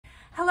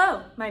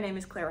Hello, my name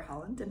is Clara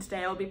Holland, and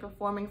today I will be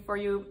performing for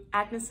you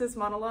Agnes's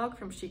monologue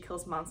from She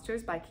Kills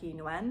Monsters by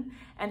Nguyen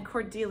and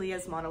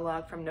Cordelia's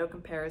monologue from No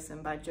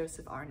Comparison by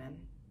Joseph Arnon.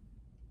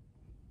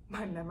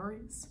 My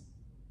memories?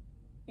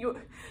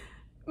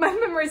 My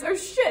memories are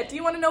shit! Do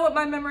you want to know what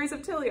my memories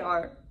of Tilly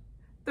are?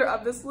 They're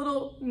of this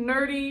little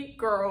nerdy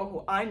girl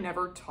who I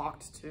never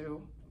talked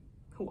to,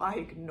 who I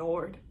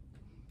ignored,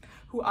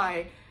 who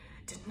I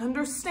didn't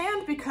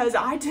understand because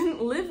I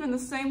didn't live in the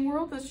same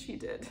world as she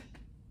did.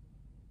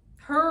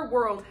 Her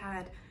world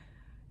had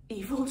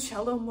evil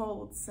jello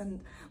molds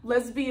and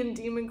lesbian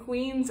demon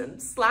queens and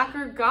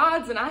slacker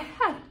gods, and I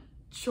had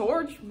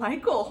George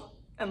Michael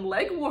and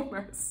leg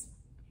warmers.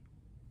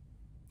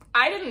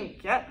 I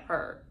didn't get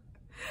her,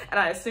 and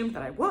I assumed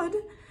that I would,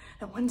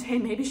 that one day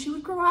maybe she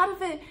would grow out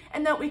of it,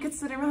 and that we could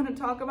sit around and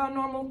talk about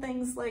normal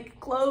things like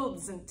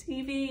clothes and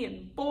TV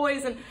and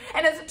boys, and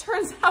as it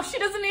turns out, she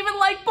doesn't even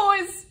like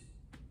boys.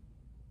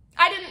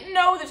 I didn't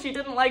know that she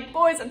didn't like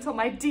boys until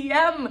my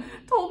DM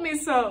told me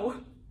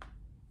so.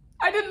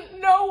 I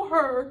didn't know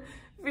her,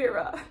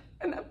 Vera,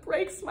 and that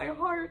breaks my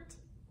heart.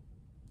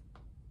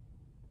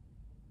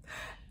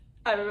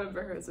 I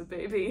remember her as a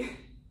baby.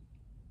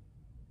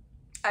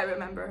 I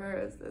remember her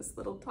as this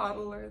little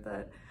toddler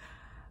that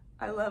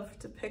I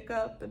loved to pick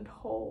up and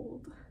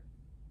hold.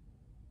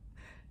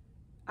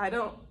 I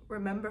don't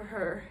remember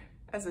her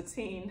as a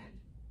teen.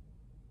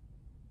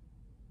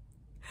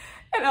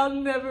 And I'll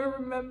never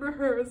remember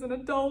her as an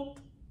adult.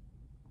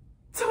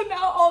 So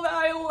now all that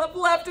I have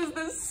left is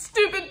this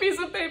stupid piece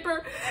of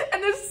paper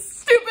and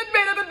this stupid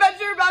made-up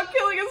adventure about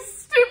killing a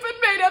stupid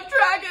made-up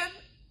dragon.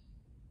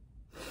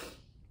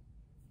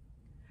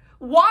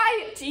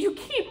 Why do you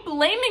keep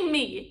blaming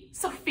me,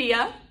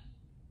 Sophia?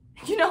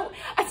 You know,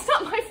 it's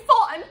not my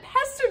fault. I'm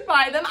pestered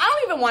by them. I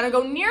don't even want to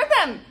go near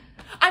them.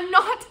 I'm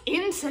not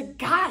into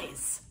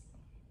guys.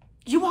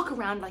 You walk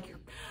around like you're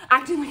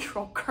acting like you're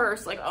all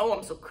cursed, like, oh,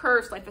 I'm so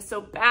cursed, life is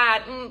so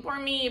bad, poor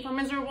me, poor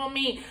miserable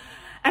me,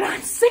 and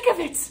I'm sick of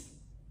it.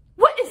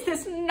 What is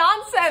this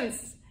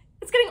nonsense?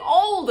 It's getting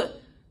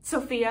old.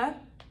 Sophia,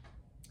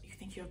 you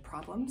think you have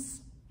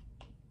problems?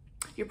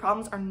 Your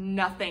problems are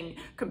nothing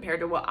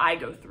compared to what I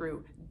go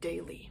through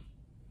daily.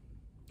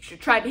 You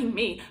should try being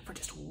me for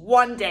just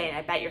one day, and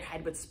I bet your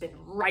head would spin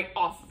right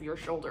off of your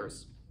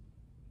shoulders.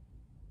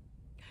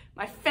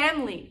 My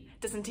family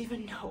doesn't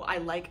even know I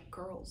like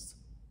girls.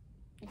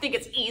 You think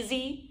it's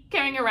easy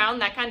carrying around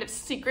that kind of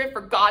secret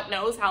for God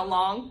knows how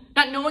long,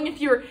 not knowing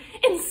if you're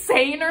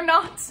insane or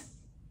not?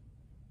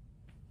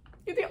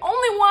 You're the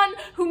only one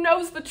who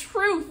knows the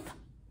truth.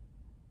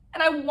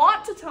 And I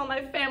want to tell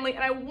my family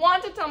and I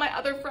want to tell my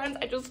other friends,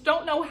 I just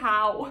don't know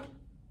how.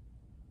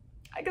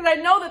 Because I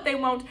know that they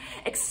won't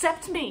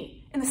accept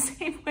me in the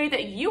same way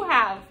that you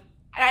have.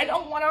 And I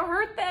don't want to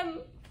hurt them.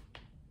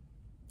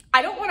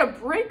 I don't want to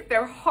break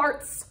their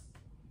hearts.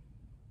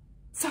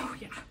 So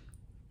yeah,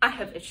 I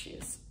have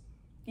issues.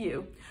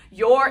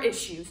 Your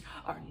issues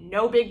are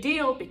no big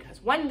deal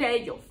because one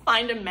day you'll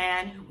find a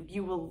man who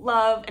you will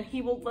love and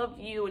he will love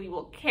you and he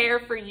will care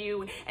for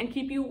you and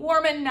keep you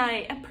warm at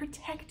night and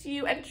protect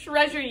you and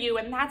treasure you,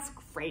 and that's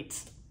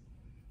great.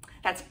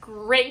 That's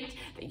great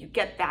that you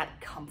get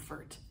that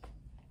comfort.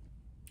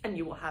 And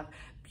you will have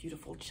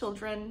beautiful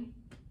children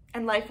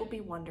and life will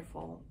be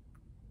wonderful.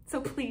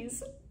 So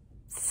please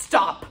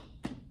stop.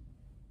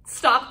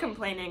 Stop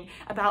complaining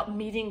about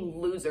meeting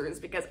losers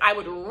because I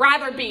would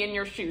rather be in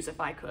your shoes if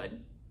I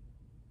could.